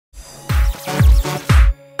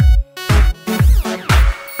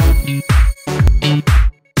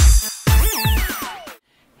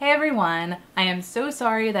everyone. I am so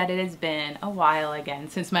sorry that it has been a while again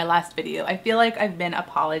since my last video. I feel like I've been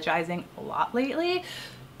apologizing a lot lately,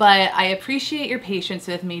 but I appreciate your patience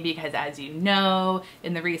with me because, as you know,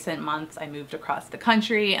 in the recent months I moved across the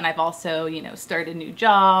country and I've also, started new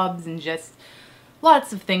jobs and just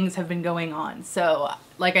lots of things have been going on. So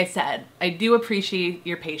like I said, I do appreciate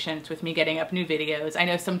your patience with me getting up new videos. I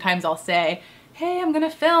know sometimes I'll say, hey, I'm gonna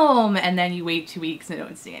film, and then you wait 2 weeks and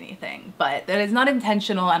don't see anything. But that is not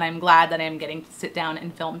intentional, and I'm glad that I'm getting to sit down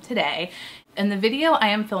and film today. And the video I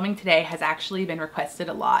am filming today has actually been requested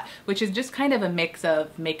a lot, which is just kind of a mix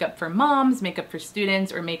of makeup for moms, makeup for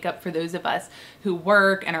students, or makeup for those of us who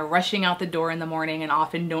work and are rushing out the door in the morning and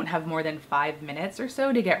often don't have more than 5 minutes or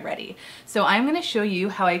so to get ready. So I'm gonna show you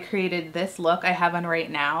how I created this look I have on right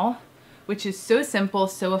now, which is so simple,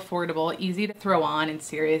 so affordable, easy to throw on, and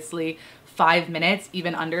seriously, 5 minutes,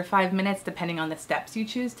 even under 5 minutes, depending on the steps you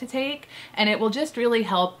choose to take. And it will just really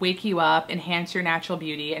help wake you up, enhance your natural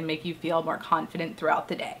beauty, and make you feel more confident throughout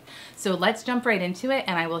the day. So let's jump right into it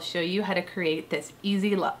and I will show you how to create this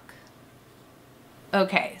easy look.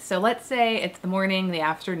 Okay, so let's say it's the morning, the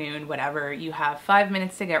afternoon, whatever, you have 5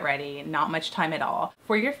 minutes to get ready, not much time at all.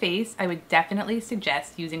 For your face, I would definitely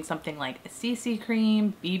suggest using something like a CC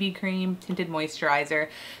cream, BB cream, tinted moisturizer.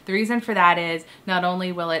 The reason for that is not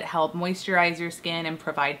only will it help moisturize your skin and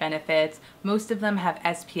provide benefits, most of them have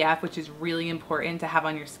SPF, which is really important to have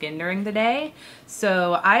on your skin during the day.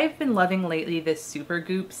 So I've been loving lately this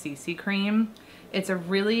Supergoop CC cream. It's a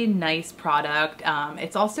really nice product.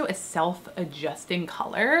 It's also a self-adjusting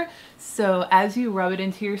color. So as you rub it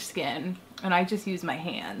into your skin, and I just use my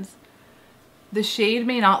hands, the shade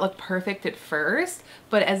may not look perfect at first,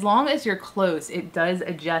 but as long as you're close, it does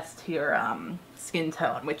adjust to your skin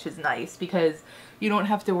tone, which is nice because you don't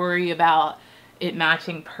have to worry about it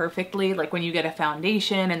matching perfectly, like when you get a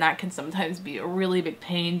foundation, and that can sometimes be a really big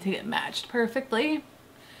pain to get matched perfectly.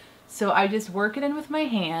 So I just work it in with my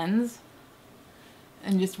hands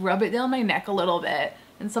and just rub it down my neck a little bit.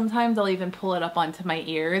 And sometimes I'll even pull it up onto my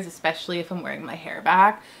ears, especially if I'm wearing my hair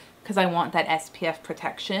back, because I want that SPF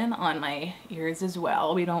protection on my ears as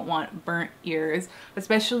well. We don't want burnt ears,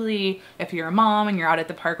 especially if you're a mom and you're out at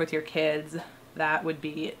the park with your kids. That would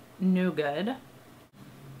be no good.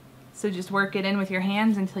 So just work it in with your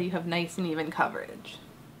hands until you have nice and even coverage.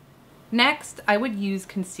 Next, I would use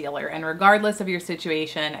concealer, and regardless of your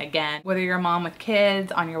situation, again, whether you're a mom with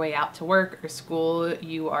kids, on your way out to work or school,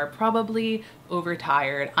 you are probably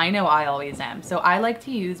overtired. I know I always am. So I like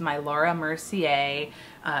to use my Laura Mercier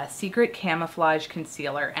Secret Camouflage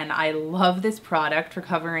Concealer, and I love this product for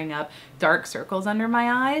covering up dark circles under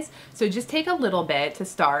my eyes. So just take a little bit to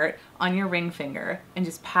start on your ring finger and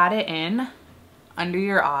just pat it in under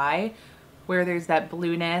your eye where there's that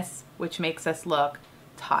blueness, which makes us look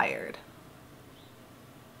tired.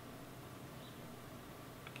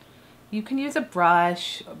 You can use a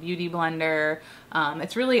brush, a beauty blender.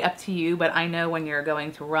 It's really up to you, but I know when you're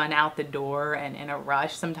going to run out the door and in a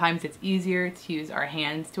rush, sometimes it's easier to use our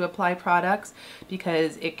hands to apply products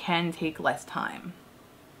because it can take less time.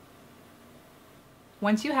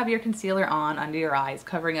 Once you have your concealer on under your eyes,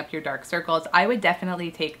 covering up your dark circles, I would definitely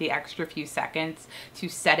take the extra few seconds to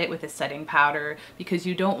set it with a setting powder because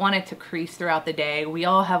you don't want it to crease throughout the day. We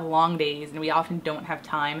all have long days and we often don't have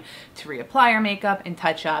time to reapply our makeup and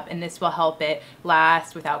touch up, and this will help it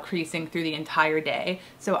last without creasing through the entire day.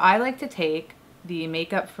 So I like to take the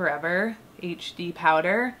Makeup Forever HD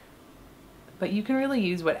powder, but you can really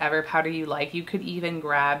use whatever powder you like. You could even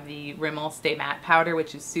grab the Rimmel Stay Matte powder,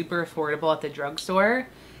 which is super affordable at the drugstore,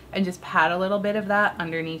 and just pat a little bit of that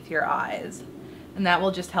underneath your eyes. And that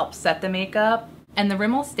will just help set the makeup. And the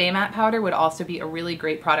Rimmel Stay Matte powder would also be a really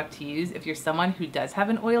great product to use if you're someone who does have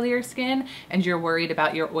an oilier skin and you're worried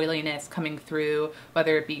about your oiliness coming through,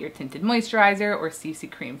 whether it be your tinted moisturizer or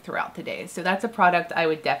CC cream throughout the day. So that's a product I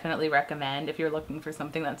would definitely recommend if you're looking for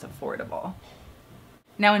something that's affordable.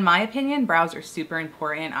 Now, in my opinion, brows are super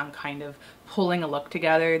important on kind of pulling a look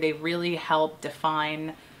together. They really help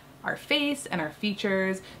define our face and our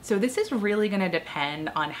features. So this is really going to depend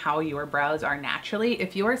on how your brows are naturally.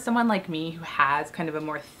 If you are someone like me who has kind of a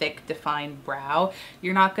more thick defined brow,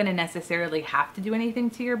 you're not going to necessarily have to do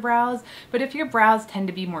anything to your brows. But if your brows tend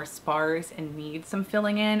to be more sparse and need some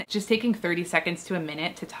filling in, just taking 30 seconds to a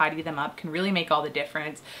minute to tidy them up can really make all the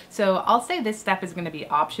difference. So I'll say this step is going to be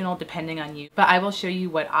optional depending on you, but I will show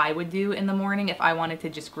you what I would do in the morning if I wanted to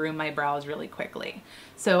just groom my brows really quickly.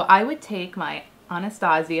 So I would take my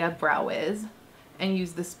Anastasia Brow Wiz and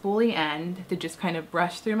use the spoolie end to just kind of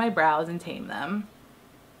brush through my brows and tame them.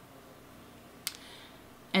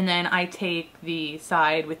 And then I take the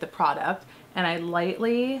side with the product and I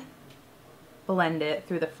lightly blend it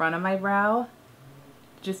through the front of my brow,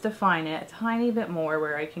 just define it a tiny bit more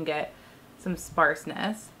where I can get some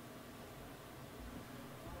sparseness.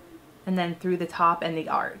 And then through the top and the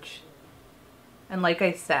arch. And like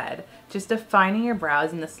I said, just defining your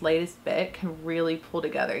brows in the slightest bit can really pull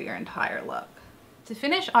together your entire look. To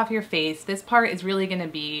finish off your face, this part is really going to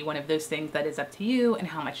be one of those things that is up to you and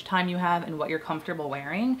how much time you have and what you're comfortable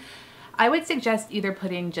wearing. I would suggest either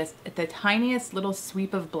putting just the tiniest little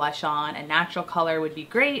sweep of blush on, a natural color would be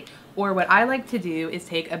great, or what I like to do is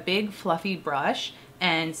take a big fluffy brush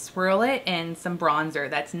and swirl it in some bronzer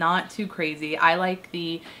that's not too crazy. I like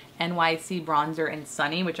the NYC bronzer in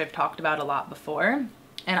Sunny, which I've talked about a lot before.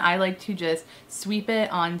 And I like to just sweep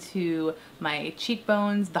it onto my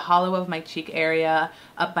cheekbones, the hollow of my cheek area,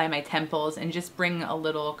 up by my temples, and just bring a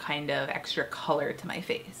little kind of extra color to my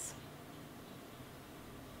face.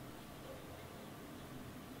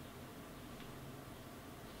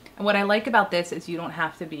 And what I like about this is you don't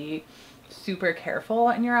have to be super careful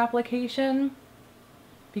in your application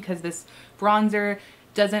because this bronzer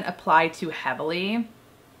doesn't apply too heavily.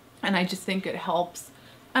 And I just think it helps,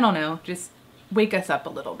 I don't know, just wake us up a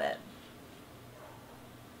little bit.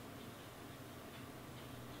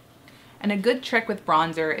 And a good trick with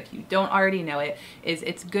bronzer, if you don't already know it, is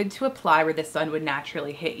it's good to apply where the sun would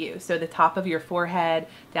naturally hit you. So the top of your forehead,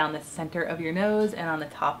 down the center of your nose, and on the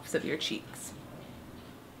tops of your cheeks.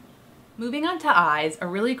 Moving on to eyes, a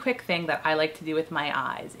really quick thing that I like to do with my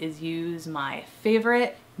eyes is use my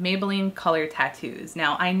favorite Maybelline color tattoos.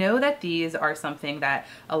 Now I know that these are something that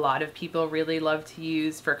a lot of people really love to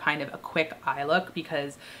use for kind of a quick eye look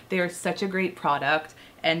because they are such a great product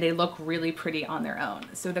and they look really pretty on their own.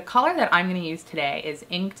 So the color that I'm going to use today is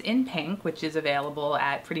Inked in Pink, which is available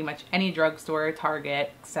at pretty much any drugstore,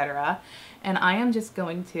 Target, etc. And I am just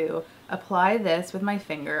going to apply this with my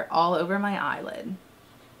finger all over my eyelid.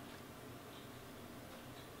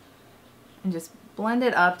 And just blend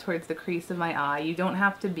it up towards the crease of my eye. You don't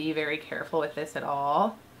have to be very careful with this at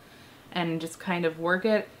all. And just kind of work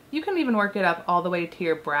it. You can even work it up all the way to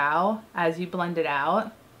your brow as you blend it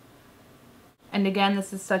out. And again,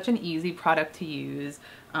 this is such an easy product to use.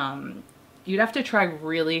 You'd have to try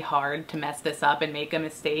really hard to mess this up and make a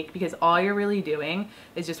mistake because all you're really doing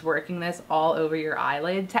is just working this all over your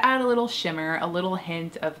eyelid to add a little shimmer, a little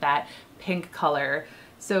hint of that pink color.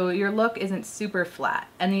 So your look isn't super flat.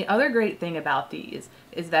 And the other great thing about these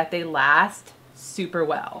is that they last super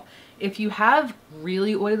well. If you have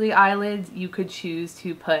really oily eyelids, you could choose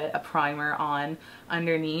to put a primer on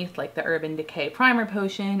underneath, like the Urban Decay Primer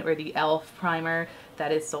Potion or the e.l.f. primer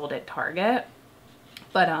that is sold at Target.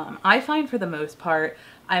 But I find for the most part,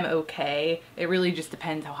 I'm okay. It really just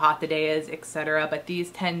depends how hot the day is, etc. But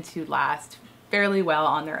these tend to last fairly well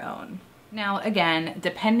on their own. Now again,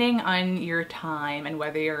 depending on your time and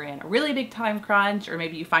whether you're in a really big time crunch or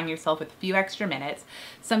maybe you find yourself with a few extra minutes,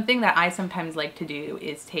 something that I sometimes like to do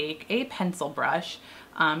is take a pencil brush.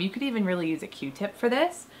 You could even really use a Q-tip for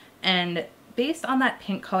this. And based on that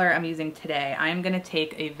pink color I'm using today, I'm going to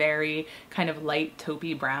take a very kind of light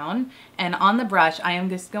taupey brown. And on the brush, I am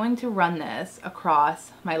just going to run this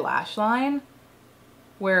across my lash line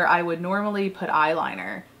where I would normally put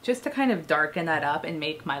eyeliner, just to kind of darken that up and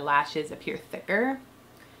make my lashes appear thicker.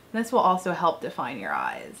 And this will also help define your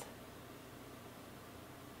eyes.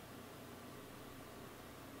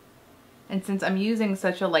 And since I'm using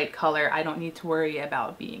such a light color, I don't need to worry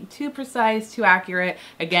about being too precise, too accurate.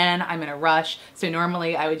 Again, I'm in a rush, so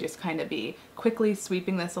normally I would just kind of be quickly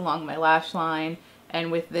sweeping this along my lash line. And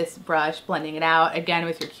with this brush, blending it out. Again,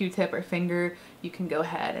 with your Q-tip or finger, you can go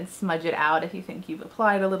ahead and smudge it out if you think you've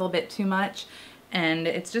applied a little bit too much. And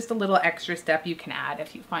it's just a little extra step you can add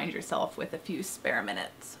if you find yourself with a few spare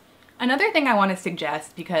minutes. Another thing I want to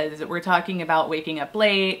suggest, because we're talking about waking up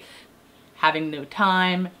late, having no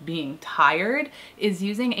time, being tired, is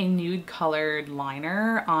using a nude colored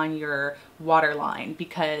liner on your waterline,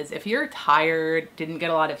 because if you're tired, didn't get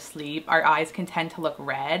a lot of sleep, our eyes can tend to look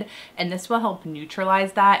red, and this will help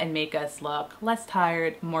neutralize that and make us look less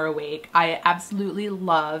tired, more awake. I absolutely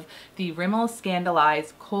love the Rimmel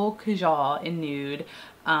Scandalized Kohl Kajal in nude.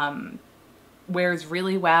 Wears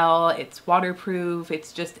really well, it's waterproof,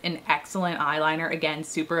 it's just an excellent eyeliner, again,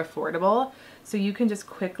 super affordable. So you can just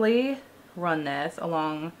quickly run this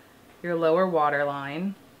along your lower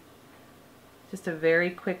waterline. Just a very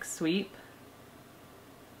quick sweep.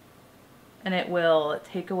 And it will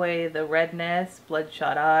take away the redness,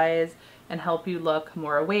 bloodshot eyes, and help you look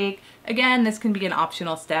more awake. Again, this can be an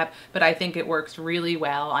optional step, but I think it works really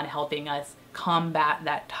well on helping us combat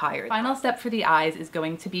that tired. Final step for the eyes is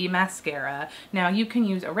going to be mascara. Now you can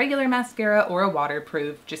use a regular mascara or a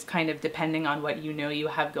waterproof, just kind of depending on what you know you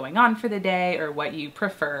have going on for the day or what you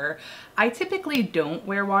prefer. I typically don't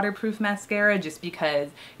wear waterproof mascara just because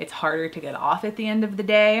it's harder to get off at the end of the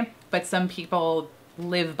day, but some people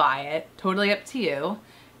live by it. Totally up to you.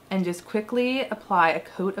 And just quickly apply a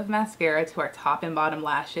coat of mascara to our top and bottom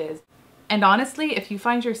lashes. And honestly, if you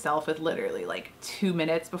find yourself with literally like 2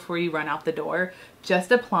 minutes before you run out the door,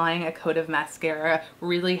 just applying a coat of mascara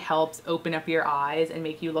really helps open up your eyes and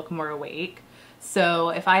make you look more awake. So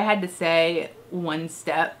if I had to say one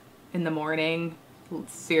step in the morning,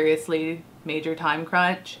 seriously, major time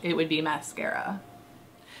crunch, it would be mascara.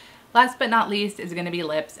 Last but not least is going to be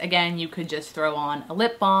lips. Again, you could just throw on a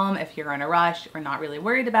lip balm if you're in a rush or not really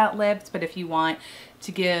worried about lips, but if you want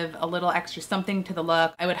to give a little extra something to the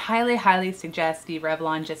look, I would highly suggest the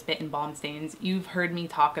Revlon Just Bitten Balm Stains. You've heard me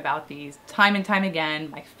talk about these time and time again.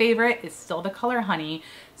 My favorite is still the color Honey.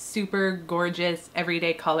 Super gorgeous,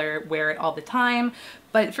 everyday color, wear it all the time.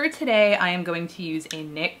 But for today, I am going to use a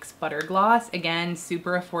NYX Butter Gloss. Again,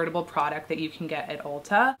 super affordable product that you can get at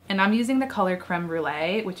Ulta. And I'm using the color Creme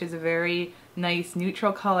Brulee, which is a very nice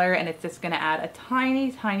neutral color, and it's just gonna add a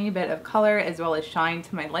tiny bit of color as well as shine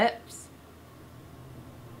to my lips.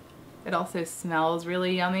 It also smells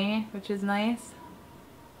really yummy, which is nice.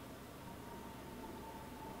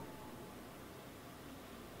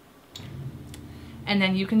 And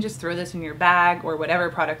then you can just throw this in your bag or whatever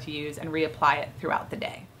product you use and reapply it throughout the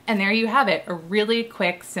day. And there you have it, a really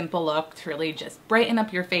quick, simple look to really just brighten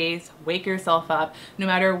up your face, wake yourself up, no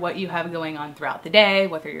matter what you have going on throughout the day,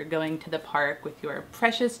 whether you're going to the park with your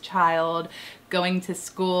precious child, going to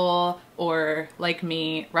school, or like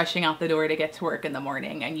me, rushing out the door to get to work in the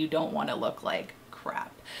morning and you don't want to look like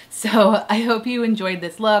crap. So I hope you enjoyed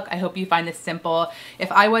this look. I hope you find this simple.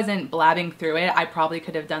 If I wasn't blabbing through it, I probably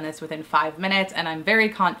could have done this within 5 minutes, and I'm very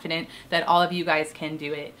confident that all of you guys can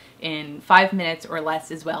do it in 5 minutes or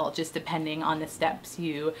less as well, just depending on the steps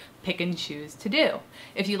you pick and choose to do.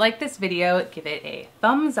 If you like this video, give it a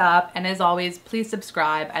thumbs up, and as always, please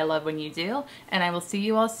subscribe. I love when you do, and I will see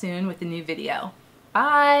you all soon with a new video.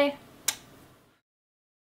 Bye!